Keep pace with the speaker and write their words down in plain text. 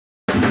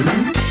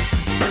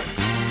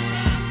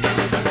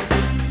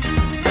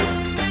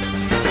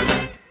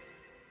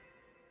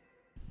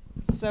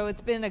So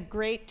it's been a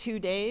great 2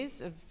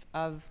 days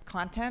of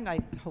content. I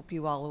hope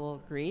you all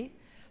will agree.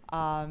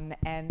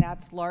 And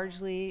that's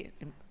largely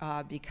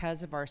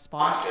because of our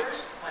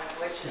sponsors,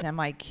 which is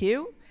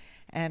MiQ.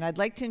 And I'd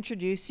like to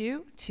introduce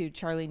you to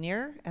Charlie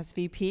Neer,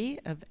 SVP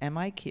of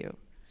MiQ.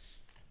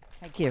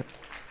 Thank you.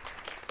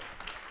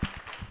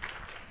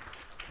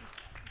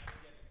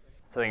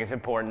 So I think it's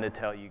important to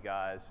tell you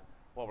guys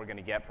what we're going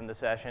to get from the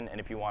session. And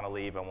if you want to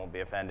leave, I won't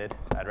be offended.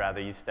 I'd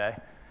rather you stay.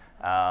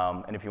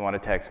 And if you want to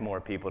text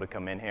more people to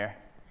come in here,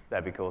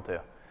 that'd be cool too.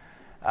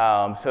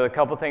 So a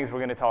couple things we're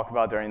going to talk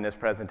about during this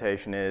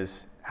presentation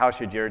is how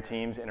should your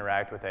teams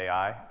interact with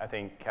AI? I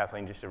think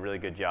Kathleen just did a really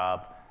good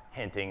job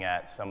hinting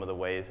at some of the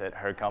ways that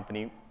her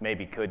company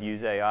maybe could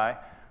use AI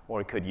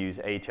or could use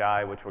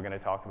HI, which we're going to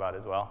talk about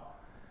as well.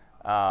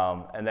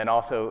 And then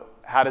also,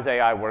 how does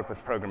AI work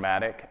with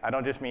programmatic? I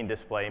don't just mean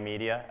display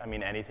media. I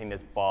mean anything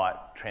that's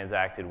bought,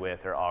 transacted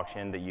with, or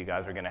auctioned that you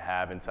guys are going to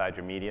have inside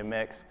your media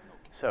mix,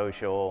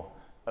 social,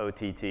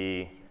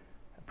 OTT,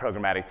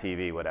 programmatic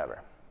TV,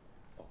 whatever.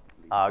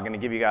 I'm going to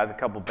give you guys a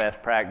couple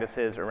best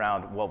practices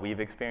around what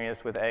we've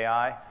experienced with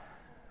AI.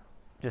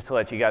 Just to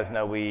let you guys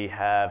know, we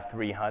have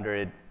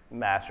 300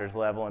 master's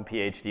level and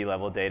PhD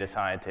level data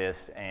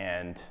scientists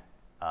and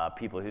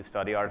people who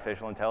study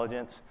artificial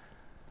intelligence.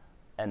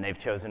 And they've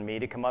chosen me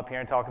to come up here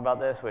and talk about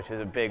this, which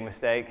is a big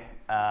mistake.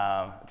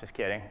 Just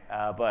kidding.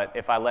 But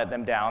if I let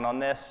them down on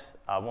this,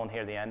 I won't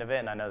hear the end of it.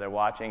 And I know they're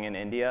watching in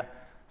India.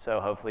 So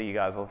hopefully you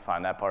guys will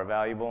find that part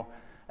valuable.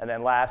 And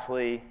then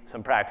lastly,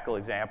 some practical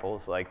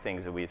examples, like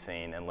things that we've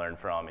seen and learned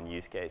from and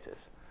use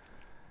cases.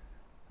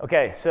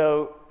 OK,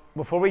 so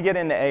before we get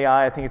into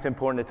AI, I think it's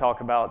important to talk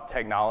about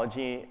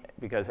technology,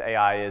 because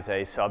AI is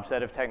a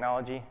subset of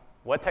technology.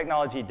 What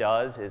technology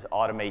does is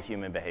automate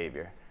human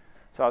behavior.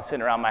 So I was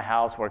sitting around my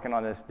house working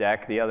on this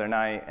deck the other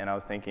night, and I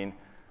was thinking,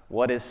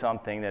 what is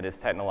something that is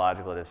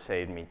technological that has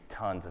saved me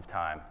tons of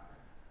time?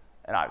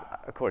 And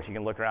of course, you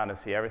can look around and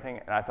see everything,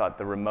 and I thought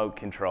the remote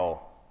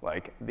control.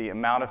 Like, the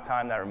amount of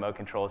time that remote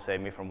control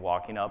saved me from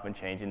walking up and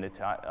changing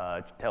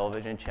the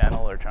television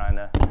channel or trying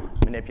to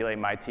manipulate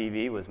my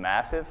TV was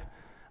massive.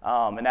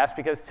 And that's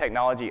because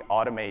technology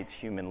automates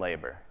human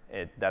labor.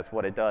 That's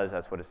what it does.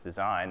 That's what it's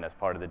designed. That's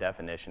part of the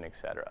definition, et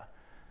cetera.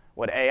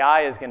 What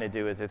AI is going to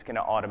do is it's going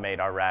to automate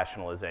our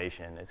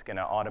rationalization. It's going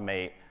to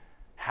automate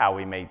how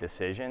we make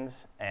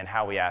decisions and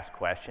how we ask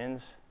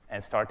questions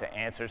and start to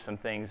answer some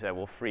things that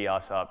will free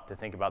us up to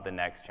think about the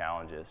next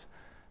challenges.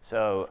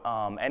 So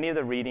any of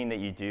the reading that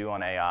you do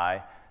on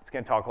AI, it's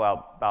going to talk a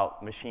lot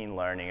about machine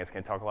learning. It's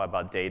going to talk a lot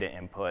about data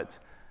inputs.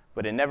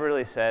 But it never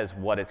really says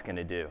what it's going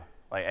to do.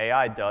 Like,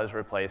 AI does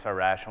replace our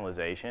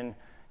rationalization.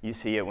 You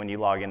see it when you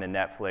log into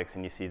Netflix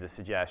and you see the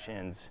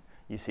suggestions.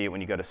 You see it when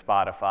you go to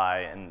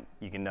Spotify, and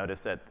you can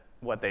notice that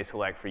what they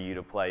select for you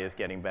to play is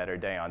getting better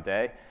day on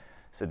day,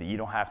 so that you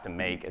don't have to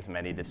make as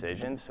many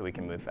decisions, so we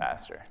can move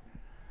faster.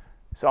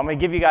 So I'm going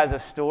to give you guys a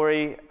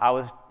story. I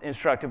was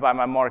instructed by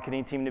my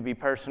marketing team to be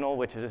personal,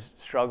 which is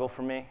a struggle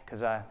for me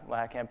because I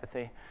lack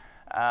empathy.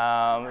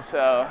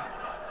 So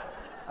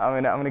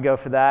I'm going to go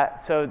for that.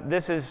 So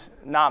this is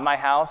not my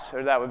house,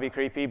 or that would be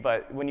creepy.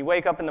 But when you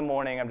wake up in the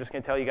morning, I'm just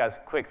going to tell you guys a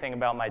quick thing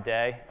about my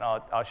day.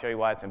 I'll show you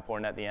why it's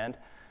important at the end.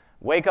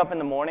 Wake up in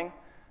the morning.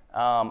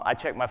 I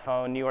check my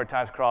phone, New York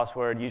Times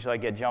crossword. Usually I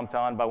get jumped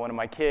on by one of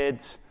my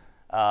kids.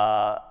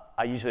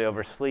 I usually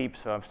oversleep,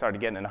 so I'm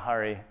starting to get in a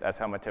hurry. That's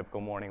how my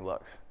typical morning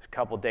looks. There's a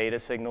couple data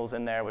signals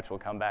in there, which we'll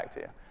come back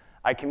to.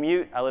 I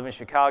commute. I live in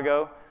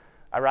Chicago.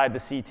 I ride the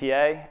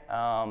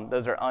CTA.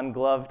 Those are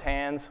ungloved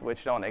hands,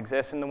 which don't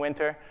exist in the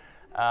winter.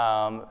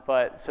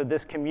 So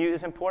this commute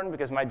is important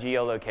because my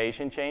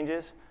geolocation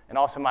changes, and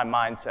also my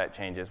mindset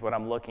changes. What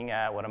I'm looking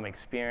at, what I'm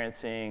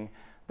experiencing,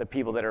 the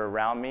people that are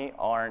around me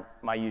aren't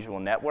my usual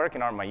network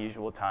and aren't my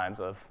usual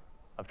times of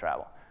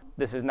travel.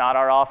 This is not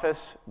our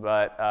office,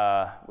 but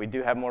we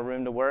do have more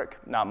room to work.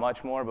 Not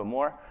much more, but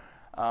more.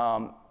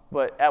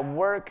 But at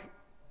work,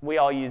 we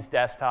all use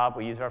desktop.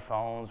 We use our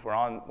phones. We're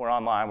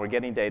online. We're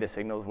getting data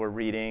signals. We're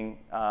reading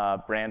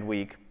brand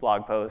week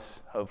blog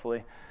posts,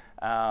 hopefully.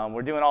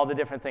 We're doing all the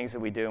different things that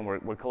we do, and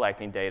we're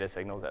collecting data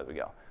signals as we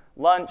go.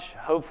 Lunch,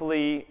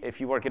 hopefully, if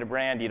you work at a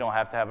brand, you don't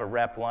have to have a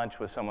rep lunch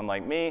with someone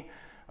like me,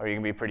 or you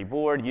can be pretty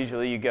bored.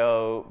 Usually you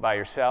go by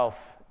yourself.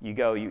 You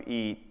go, you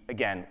eat.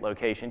 Again,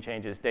 location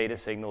changes, data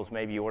signals.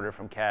 Maybe you order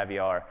from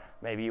Caviar.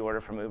 Maybe you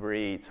order from Uber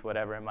Eats,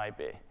 whatever it might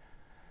be.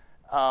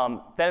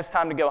 Then it's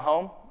time to go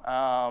home.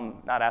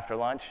 Not after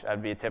lunch. That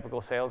would be a typical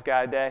sales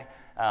guy day.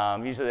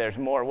 Usually there's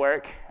more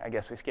work. I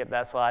guess we skipped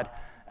that slide.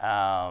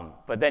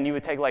 But then you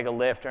would take like a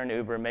Lyft or an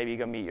Uber. Maybe you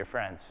go meet your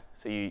friends.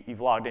 So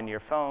you've logged into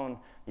your phone.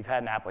 You've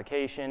had an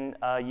application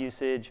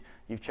usage.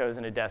 You've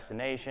chosen a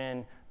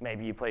destination.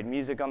 Maybe you played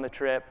music on the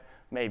trip.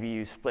 Maybe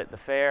you split the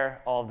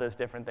fare. All of those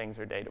different things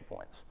are data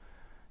points.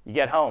 You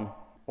get home.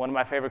 One of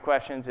my favorite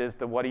questions is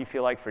the what do you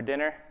feel like for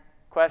dinner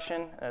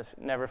question. That's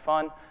never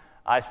fun.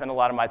 I spend a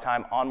lot of my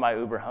time on my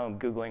Uber home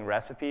Googling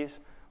recipes.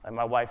 Like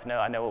my wife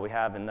I know what we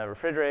have in the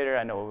refrigerator.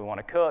 I know what we want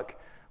to cook.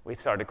 We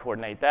start to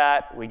coordinate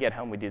that. We get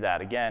home, we do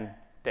that again,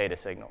 data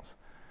signals.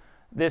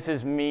 This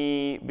is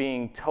me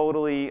being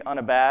totally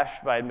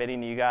unabashed by admitting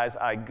to you guys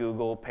I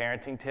Google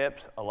parenting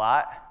tips a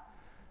lot.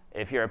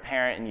 If you're a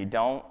parent and you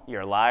don't,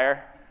 you're a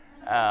liar.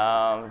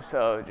 I'd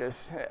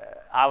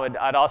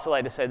also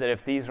like to say that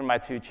if these were my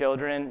two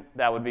children,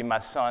 that would be my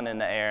son in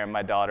the air, and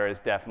my daughter is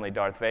definitely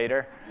Darth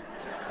Vader.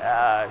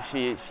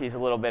 She's a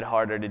little bit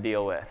harder to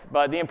deal with.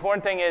 But the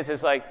important thing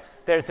is like,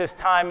 there's this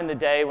time in the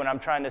day when I'm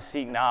trying to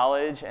seek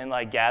knowledge and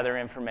like gather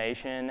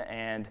information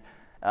and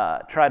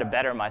try to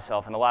better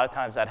myself. And a lot of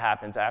times that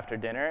happens after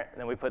dinner, and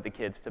then we put the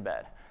kids to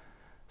bed.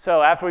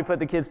 So after we put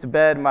the kids to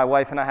bed, my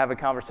wife and I have a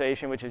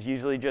conversation, which is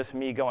usually just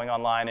me going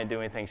online and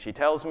doing things she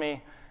tells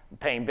me,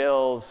 paying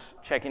bills,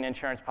 checking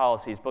insurance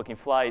policies, booking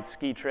flights,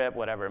 ski trip,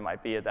 whatever it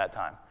might be at that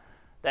time.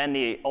 Then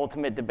the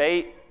ultimate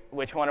debate,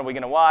 which one are we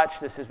going to watch?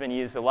 This has been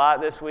used a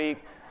lot this week.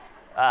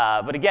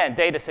 But again,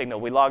 data signal.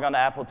 We log on to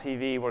Apple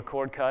TV. We're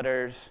cord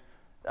cutters.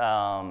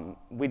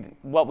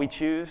 What we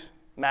choose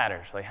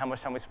matters. Like how much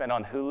time we spend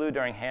on Hulu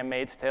during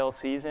Handmaid's Tale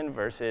season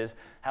versus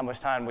how much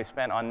time we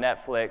spent on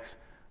Netflix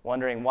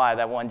wondering why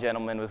that one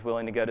gentleman was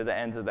willing to go to the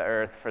ends of the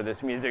earth for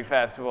this music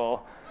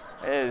festival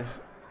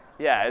is,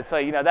 yeah, it's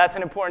like, that's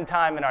an important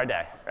time in our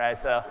day, right?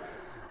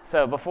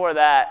 So before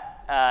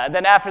that,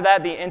 then after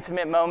that, the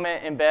intimate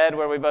moment in bed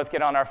where we both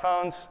get on our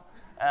phones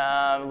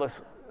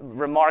looks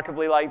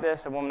remarkably like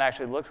this. A woman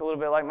actually looks a little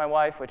bit like my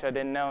wife, which I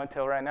didn't know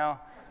until right now.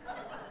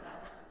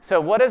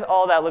 So what does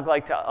all that look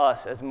like to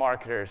us as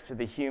marketers, to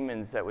the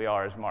humans that we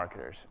are as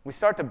marketers? We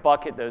start to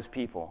bucket those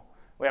people.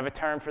 We have a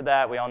term for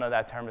that. We all know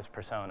that term is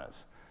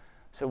personas.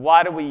 So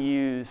why do we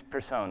use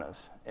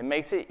personas? It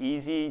makes it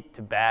easy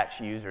to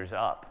batch users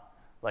up.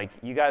 Like,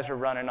 you guys are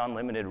running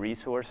unlimited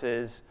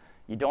resources.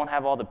 You don't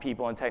have all the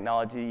people and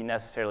technology you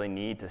necessarily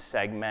need to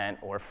segment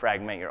or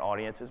fragment your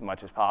audience as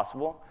much as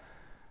possible.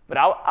 But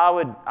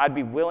I'd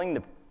be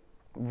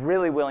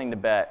really willing to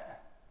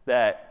bet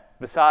that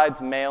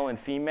besides male and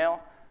female,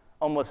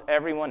 almost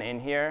everyone in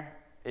here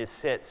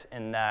sits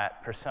in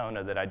that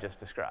persona that I just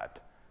described.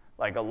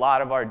 Like, a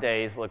lot of our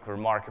days look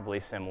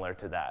remarkably similar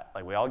to that.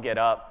 Like, we all get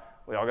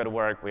up, we all go to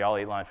work, we all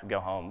eat lunch, we go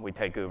home, we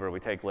take Uber, we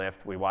take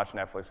Lyft, we watch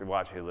Netflix, we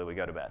watch Hulu, we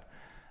go to bed.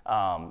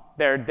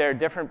 There are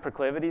different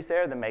proclivities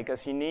there that make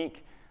us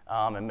unique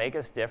and make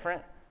us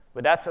different,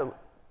 but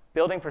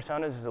building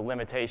personas is a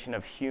limitation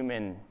of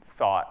human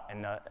thought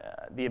and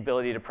the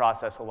ability to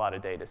process a lot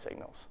of data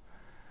signals.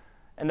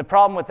 And the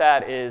problem with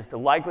that is the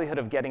likelihood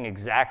of getting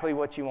exactly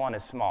what you want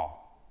is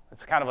small.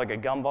 It's kind of like a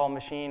gumball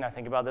machine. I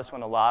think about this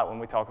one a lot when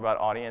we talk about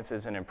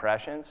audiences and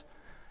impressions.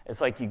 It's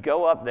like you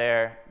go up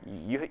there,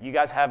 you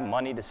guys have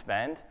money to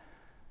spend,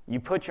 you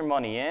put your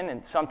money in,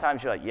 and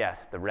sometimes you're like,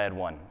 yes, the red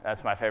one.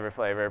 That's my favorite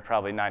flavor.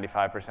 Probably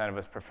 95% of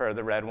us prefer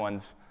the red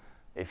ones.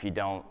 If you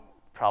don't,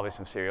 probably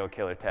some serial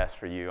killer tests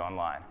for you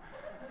online.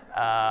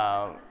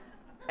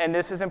 And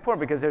this is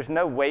important because there's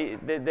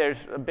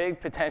a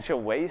big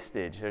potential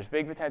wastage. There's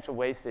big potential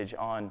wastage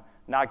on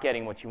not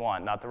getting what you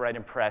want, not the right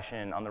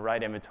impression, on the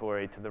right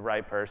inventory, to the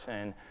right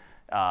person,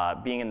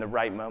 being in the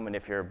right moment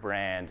if you're a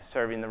brand,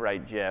 serving the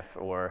right GIF,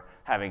 or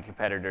having a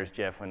competitor's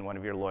GIF when one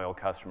of your loyal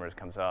customers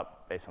comes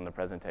up based on the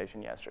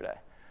presentation yesterday.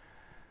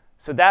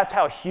 So that's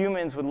how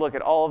humans would look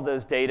at all of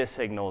those data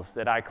signals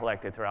that I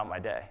collected throughout my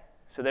day.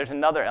 So there's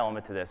another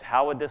element to this.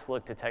 How would this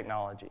look to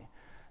technology?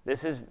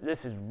 This is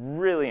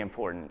really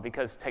important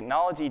because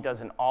technology does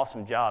an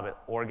awesome job at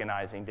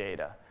organizing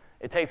data.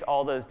 It takes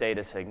all those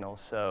data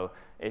signals. So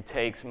it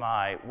takes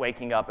my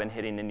waking up and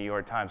hitting the New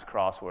York Times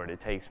crossword. It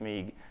takes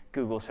me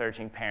Google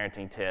searching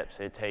parenting tips.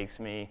 It takes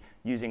me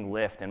using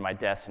Lyft and my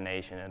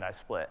destination and I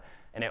split.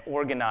 And it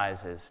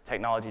organizes.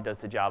 Technology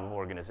does the job of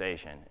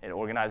organization. It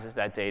organizes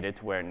that data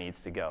to where it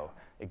needs to go.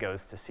 It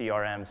goes to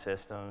CRM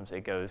systems.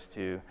 It goes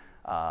to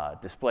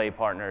display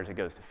partners. It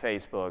goes to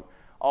Facebook.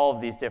 All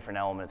of these different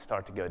elements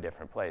start to go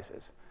different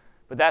places.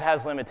 But that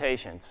has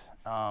limitations.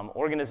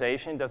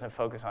 Organization doesn't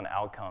focus on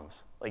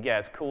outcomes. Like, yeah,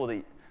 it's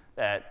cool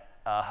that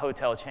a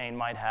hotel chain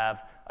might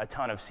have a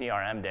ton of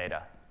CRM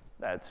data.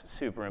 That's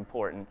super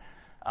important.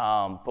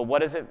 But what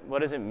does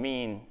it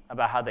mean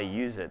about how they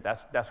use it?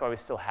 That's why we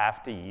still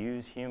have to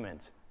use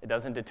humans. It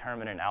doesn't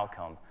determine an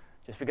outcome.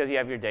 Just because you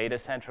have your data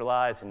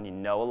centralized and you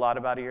know a lot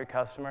about your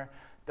customer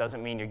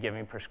doesn't mean you're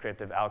giving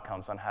prescriptive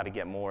outcomes on how to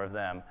get more of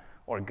them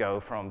or go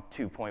from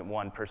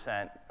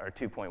 2.1% or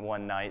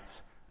 2.1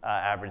 nights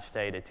average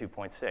stay to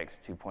 2.6,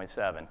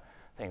 2.7,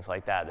 things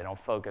like that. They don't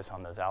focus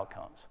on those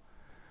outcomes.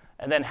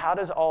 And then how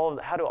do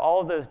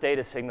all of those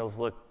data signals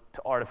look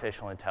to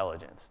artificial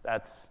intelligence?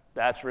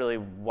 That's really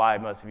why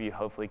most of you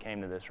hopefully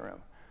came to this room.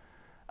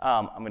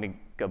 I'm going to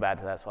go back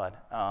to that slide.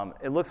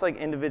 It looks like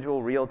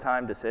individual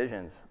real-time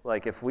decisions.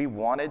 Like if we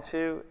wanted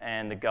to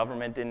and the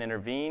government didn't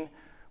intervene,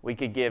 we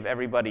could give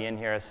everybody in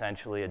here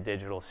essentially a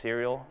digital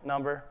serial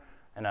number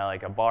and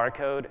like a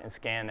barcode and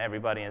scan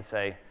everybody and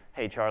say,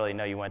 hey, Charlie,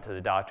 know you went to the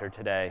doctor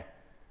today.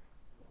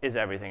 Is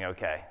everything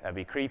okay? That'd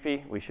be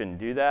creepy. We shouldn't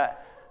do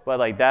that. But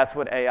like that's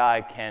what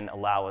AI can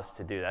allow us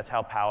to do. That's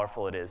how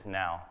powerful it is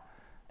now.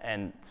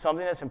 And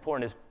something that's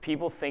important is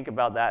people think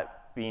about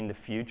that being the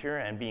future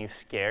and being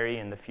scary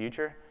in the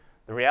future.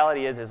 The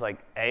reality is like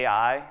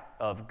AI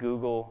of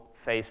Google,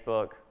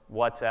 Facebook,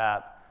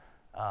 WhatsApp,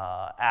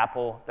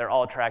 Apple. They're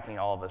all tracking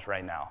all of us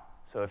right now.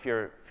 So if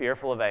you're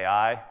fearful of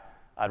AI,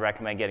 I'd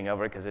recommend getting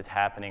over it because it's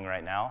happening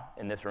right now.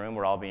 In this room,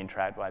 we're all being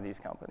tracked by these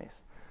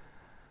companies.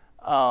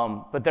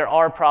 But there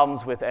are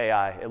problems with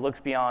AI. It looks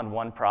beyond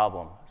one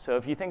problem. So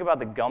if you think about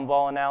the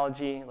gumball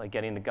analogy, like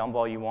getting the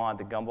gumball you want,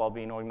 the gumball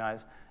being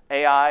organized,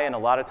 AI, and a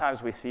lot of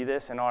times we see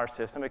this in our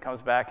system, it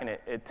comes back and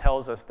it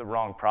tells us the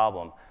wrong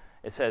problem.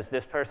 It says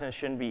this person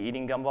shouldn't be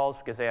eating gumballs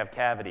because they have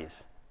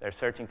cavities. They're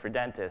searching for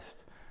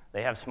dentists.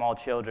 They have small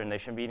children. They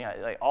shouldn't be eating,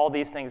 like all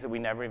these things that we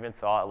never even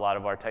thought a lot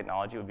of our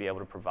technology would be able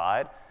to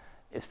provide.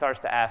 It starts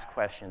to ask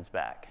questions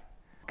back.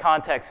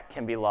 Context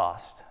can be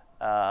lost.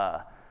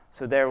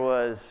 So there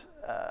was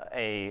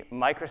a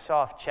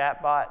Microsoft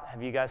chatbot.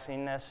 Have you guys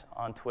seen this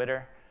on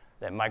Twitter?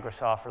 That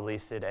Microsoft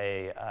released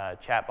a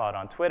chatbot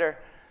on Twitter,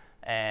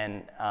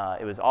 and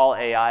it was all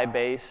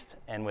AI-based,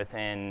 and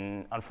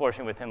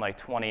unfortunately, within like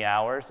 20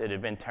 hours, it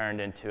had been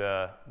turned into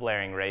a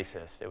blaring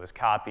racist. It was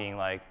copying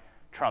like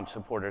Trump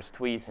supporters'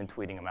 tweets and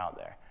tweeting them out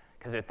there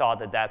because it thought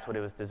that that's what it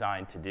was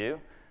designed to do,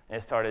 and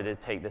it started to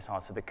take this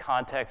on. So the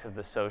context of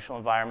the social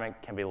environment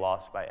can be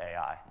lost by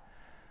AI.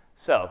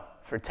 So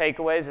for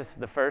takeaways, this is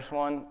the first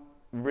one,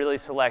 really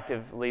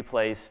selectively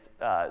placed.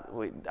 I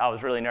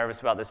was really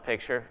nervous about this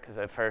picture because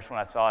at first when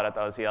I saw it, I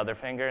thought it was the other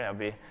finger, and it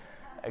would be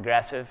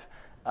aggressive.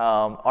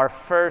 Our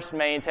first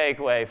main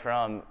takeaway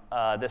from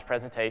this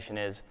presentation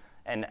is,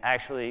 and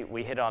actually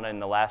we hit on it in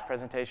the last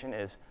presentation,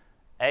 is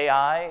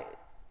AI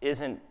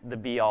isn't the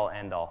be-all,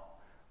 end-all.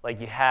 Like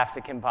you have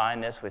to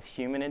combine this with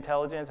human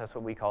intelligence, that's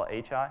what we call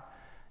HI,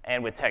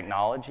 and with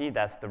technology,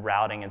 that's the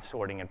routing and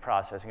sorting and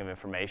processing of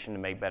information to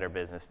make better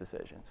business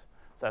decisions.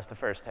 So that's the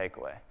first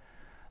takeaway.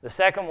 The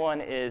second one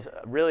is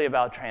really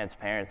about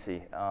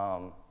transparency.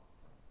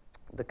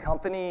 The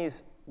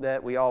companies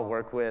that we all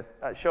work with,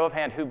 show of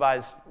hand, who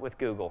buys with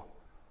Google?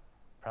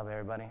 Probably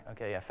everybody?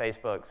 Okay, yeah,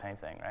 Facebook, same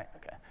thing, right?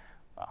 Okay,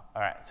 well,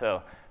 all right,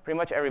 so pretty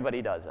much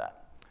everybody does that.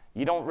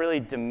 You don't really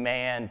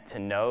demand to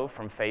know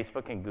from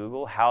Facebook and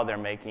Google how they're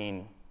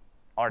making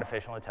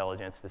artificial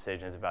intelligence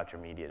decisions about your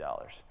media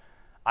dollars.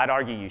 I'd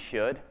argue you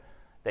should,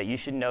 that you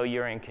should know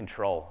you're in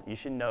control. You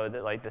should know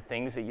that like the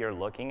things that you're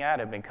looking at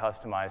have been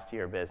customized to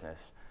your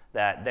business,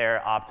 that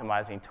they're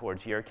optimizing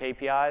towards your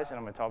KPIs, and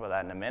I'm gonna talk about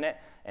that in a minute,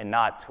 and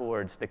not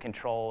towards the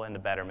control and the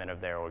betterment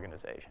of their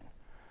organization.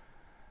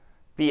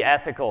 Be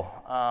ethical.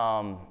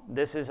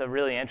 This is a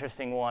really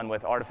interesting one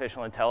with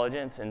artificial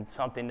intelligence and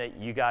something that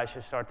you guys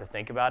should start to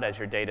think about as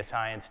your data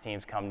science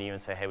teams come to you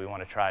and say, hey, we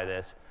want to try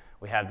this.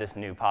 We have this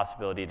new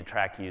possibility to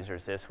track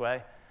users this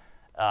way.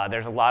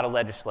 There's a lot of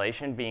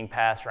legislation being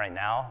passed right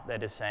now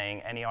that is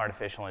saying any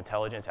artificial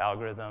intelligence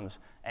algorithms,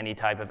 any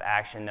type of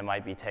action that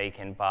might be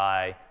taken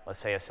by, let's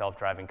say, a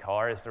self-driving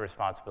car is the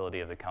responsibility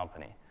of the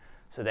company.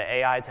 So the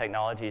AI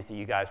technologies that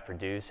you guys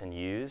produce and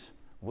use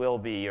will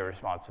be your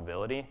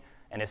responsibility.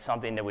 And it's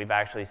something that we've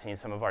actually seen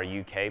some of our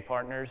UK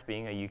partners,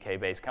 being a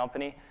UK-based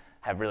company,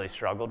 have really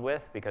struggled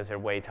with because they're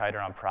way tighter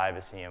on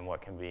privacy and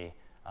what can be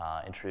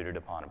intruded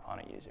upon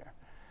a user.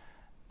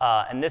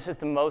 And this is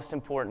the most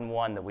important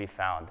one that we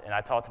found. And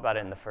I talked about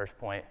it in the first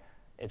point.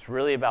 It's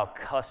really about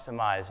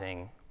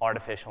customizing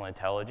artificial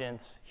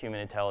intelligence, human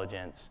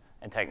intelligence,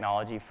 and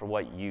technology for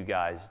what you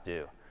guys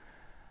do.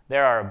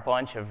 There are a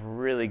bunch of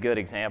really good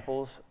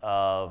examples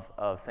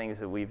of things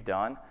that we've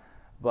done.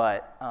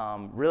 But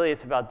really,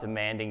 it's about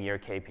demanding your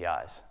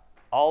KPIs.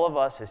 All of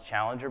us as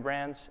challenger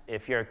brands,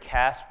 if you're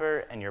Casper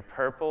and you're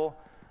Purple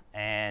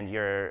and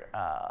you're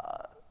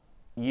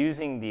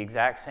using the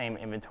exact same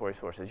inventory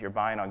sources, you're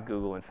buying on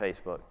Google and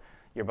Facebook,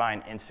 you're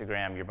buying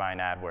Instagram, you're buying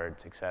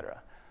AdWords, et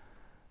cetera.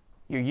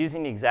 You're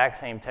using the exact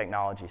same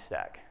technology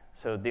stack.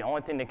 So the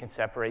only thing that can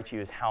separate you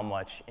is how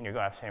much, and you're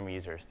going to have same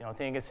users, the only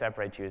thing that can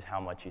separate you is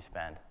how much you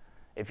spend.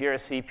 If you're a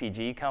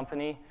CPG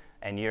company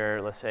and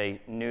you're, let's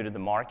say, new to the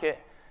market,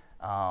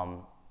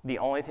 the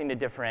only thing that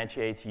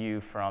differentiates you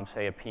from,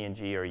 say, a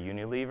P&G or a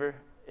Unilever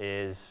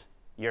is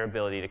your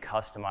ability to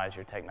customize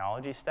your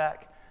technology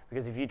stack.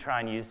 Because if you try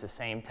and use the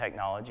same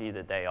technology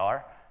that they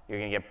are, you're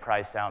going to get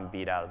priced out and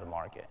beat out of the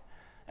market.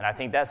 And I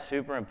think that's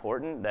super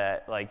important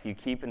that like you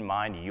keep in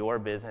mind your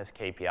business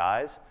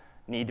KPIs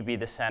need to be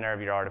the center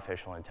of your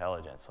artificial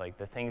intelligence. Like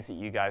the things that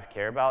you guys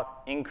care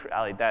about,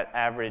 like that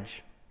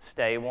average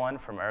stay one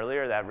from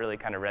earlier, that really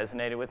kind of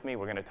resonated with me.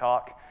 We're going to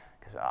talk.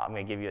 Because I'm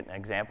going to give you an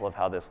example of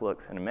how this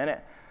looks in a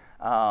minute.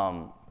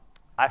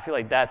 I feel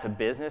like that's a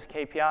business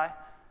KPI,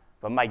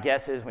 but my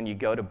guess is when you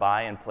go to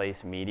buy and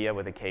place media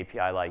with a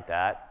KPI like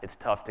that, it's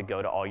tough to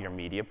go to all your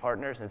media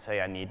partners and say,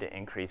 I need to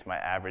increase my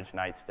average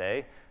night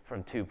stay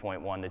from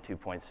 2.1 to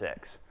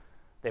 2.6.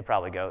 They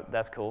probably go,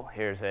 that's cool,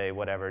 here's a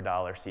whatever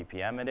dollar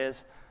CPM it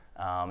is,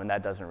 and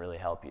that doesn't really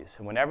help you.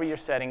 So whenever you're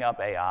setting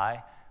up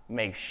AI,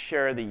 make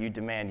sure that you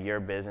demand your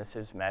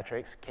business's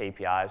metrics,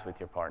 KPIs with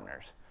your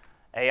partners.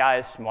 AI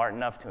is smart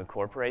enough to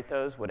incorporate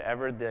those,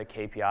 whatever the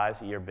KPIs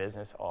of your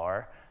business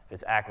are, if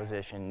it's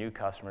acquisition, new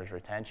customers,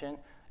 retention,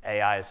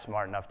 AI is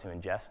smart enough to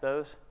ingest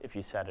those if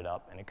you set it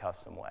up in a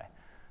custom way.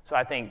 So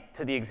I think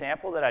to the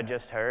example that I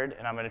just heard,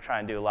 and I'm going to try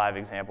and do a live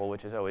example,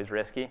 which is always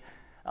risky,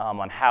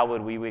 on how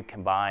we would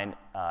combine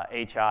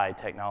HI,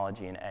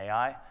 technology, and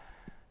AI.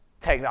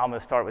 I'm going to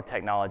start with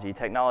technology.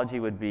 Technology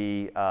would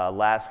be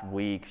last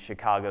week,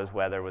 Chicago's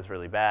weather was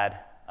really bad.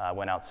 I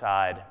went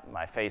outside,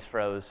 my face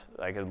froze.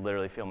 I could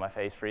literally feel my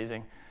face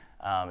freezing.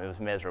 It was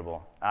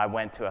miserable. I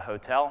went to a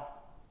hotel.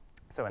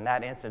 So in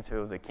that instance, if it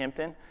was at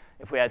Kimpton,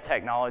 if we had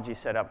technology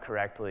set up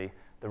correctly,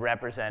 the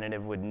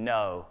representative would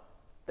know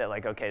that,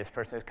 like, okay, this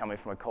person is coming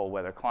from a cold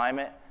weather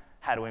climate.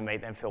 How do we make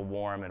them feel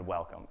warm and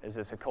welcome? Is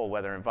this a cold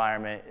weather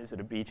environment? Is it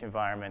a beach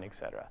environment, et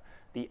cetera?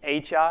 The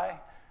HI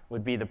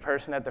would be the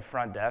person at the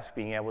front desk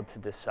being able to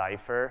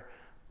decipher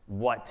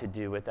what to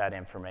do with that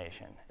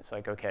information. It's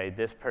like, okay,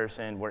 this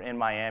person, we're in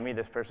Miami,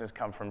 this person's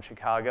come from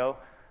Chicago.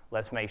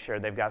 Let's make sure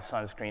they've got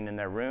sunscreen in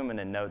their room and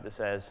a note that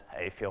says,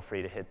 hey, feel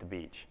free to hit the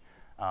beach.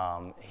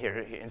 Here are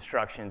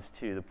instructions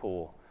to the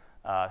pool,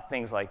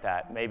 things like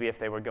that. Maybe if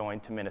they were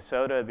going to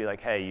Minnesota, it'd be like,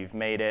 hey, you've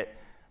made it.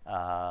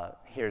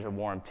 Here's a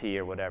warm tea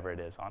or whatever it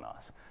is on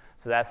us.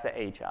 So that's the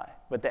HI.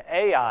 But the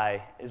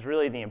AI is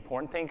really the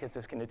important thing because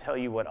it's going to tell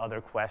you what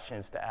other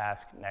questions to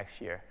ask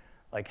next year.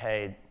 Like,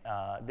 hey,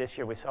 this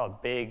year we saw a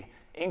big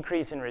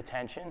increase in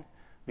retention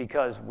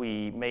because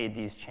we made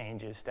these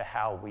changes to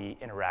how we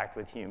interact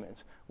with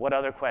humans. What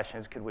other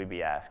questions could we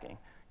be asking?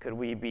 Could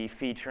we be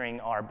featuring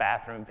our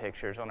bathroom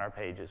pictures on our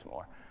pages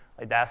more?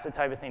 Like, that's the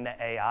type of thing that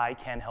AI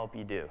can help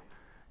you do.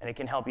 And it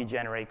can help you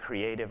generate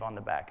creative on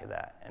the back of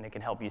that. And it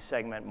can help you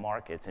segment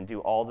markets and do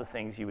all the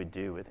things you would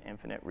do with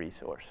infinite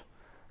resource.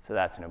 So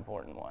that's an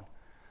important one.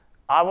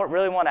 I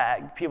really want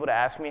people to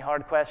ask me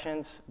hard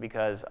questions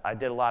because I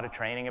did a lot of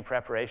training and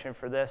preparation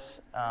for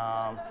this.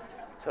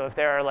 So if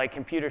there are like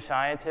computer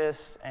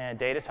scientists and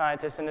data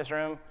scientists in this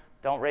room,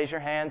 don't raise your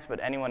hands, but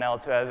anyone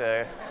else who has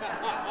a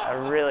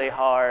really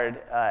hard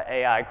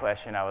AI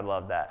question, I would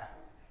love that.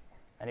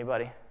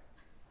 Anybody?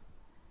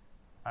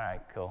 All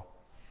right, cool.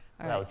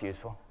 That was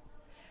useful.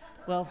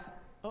 Well,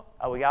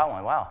 we got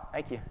one. Wow,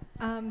 thank you.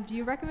 Do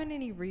you recommend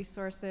any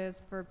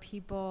resources for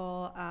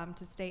people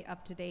to stay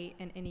up to date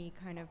in any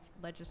kind of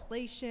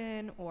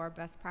legislation or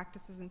best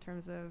practices in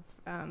terms of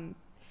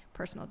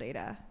personal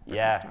data for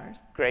customers?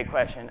 Great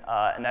question.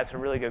 And that's a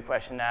really good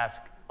question to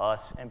ask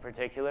us in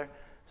particular.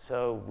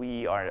 So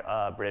we are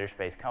a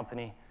British-based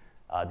company.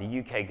 The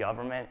UK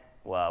government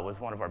was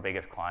one of our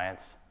biggest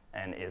clients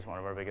and is one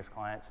of our biggest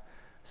clients.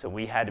 So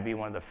we had to be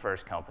one of the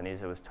first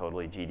companies that was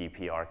totally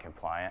GDPR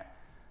compliant.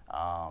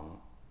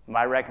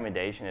 My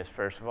recommendation is,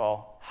 first of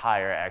all,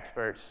 hire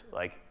experts,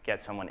 like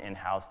get someone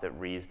in-house that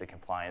reads the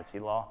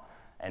compliancy law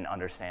and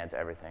understands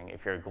everything.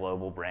 If you're a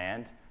global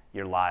brand,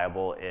 you're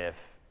liable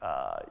if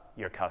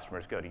your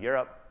customers go to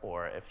Europe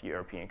or if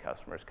European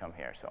customers come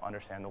here, so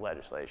understand the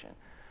legislation.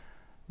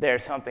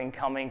 There's something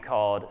coming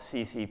called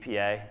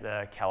CCPA,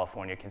 the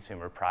California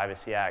Consumer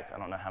Privacy Act. I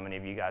don't know how many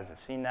of you guys have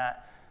seen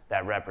that.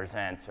 That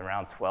represents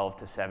around 12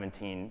 to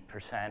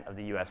 17% of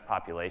the US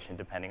population,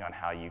 depending on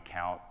how you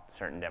count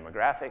certain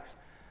demographics.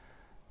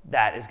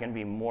 That is going to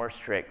be more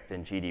strict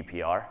than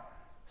GDPR.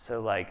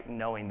 So like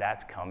knowing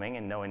that's coming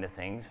and knowing the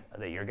things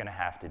that you're going to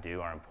have to do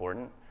are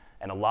important.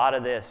 And a lot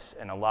of this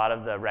and a lot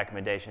of the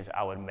recommendations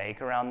I would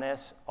make around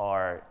this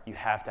are you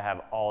have to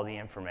have all the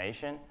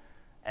information,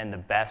 and the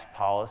best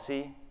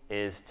policy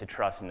is to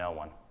trust no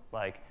one.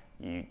 Like,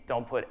 you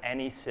don't put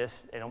any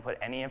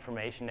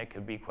information that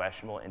could be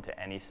questionable into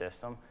any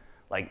system,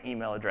 like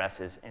email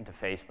addresses into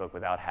Facebook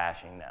without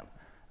hashing them,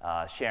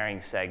 sharing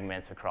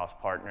segments across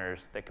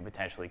partners that could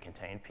potentially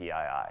contain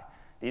PII.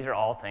 These are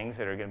all things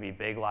that are going to be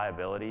big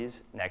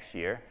liabilities next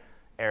year.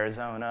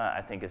 Arizona,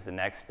 I think, is the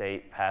next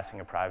state passing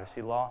a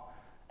privacy law,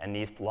 and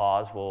these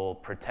laws will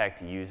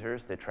protect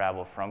users that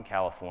travel from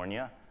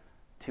California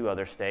to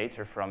other states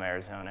or from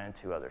Arizona and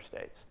to other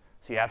states.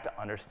 So you have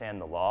to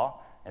understand the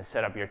law and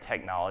set up your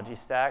technology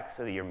stack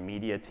so that your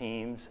media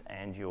teams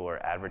and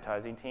your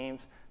advertising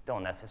teams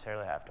don't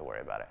necessarily have to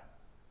worry about it.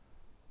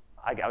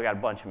 I got a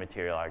bunch of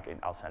material.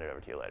 I'll send it over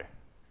to you later.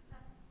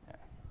 Yeah.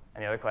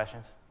 Any other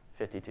questions?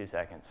 52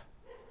 seconds.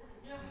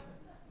 All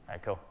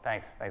right, cool.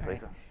 Thanks. Thanks,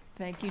 Lisa.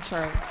 thank you,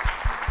 Charlie.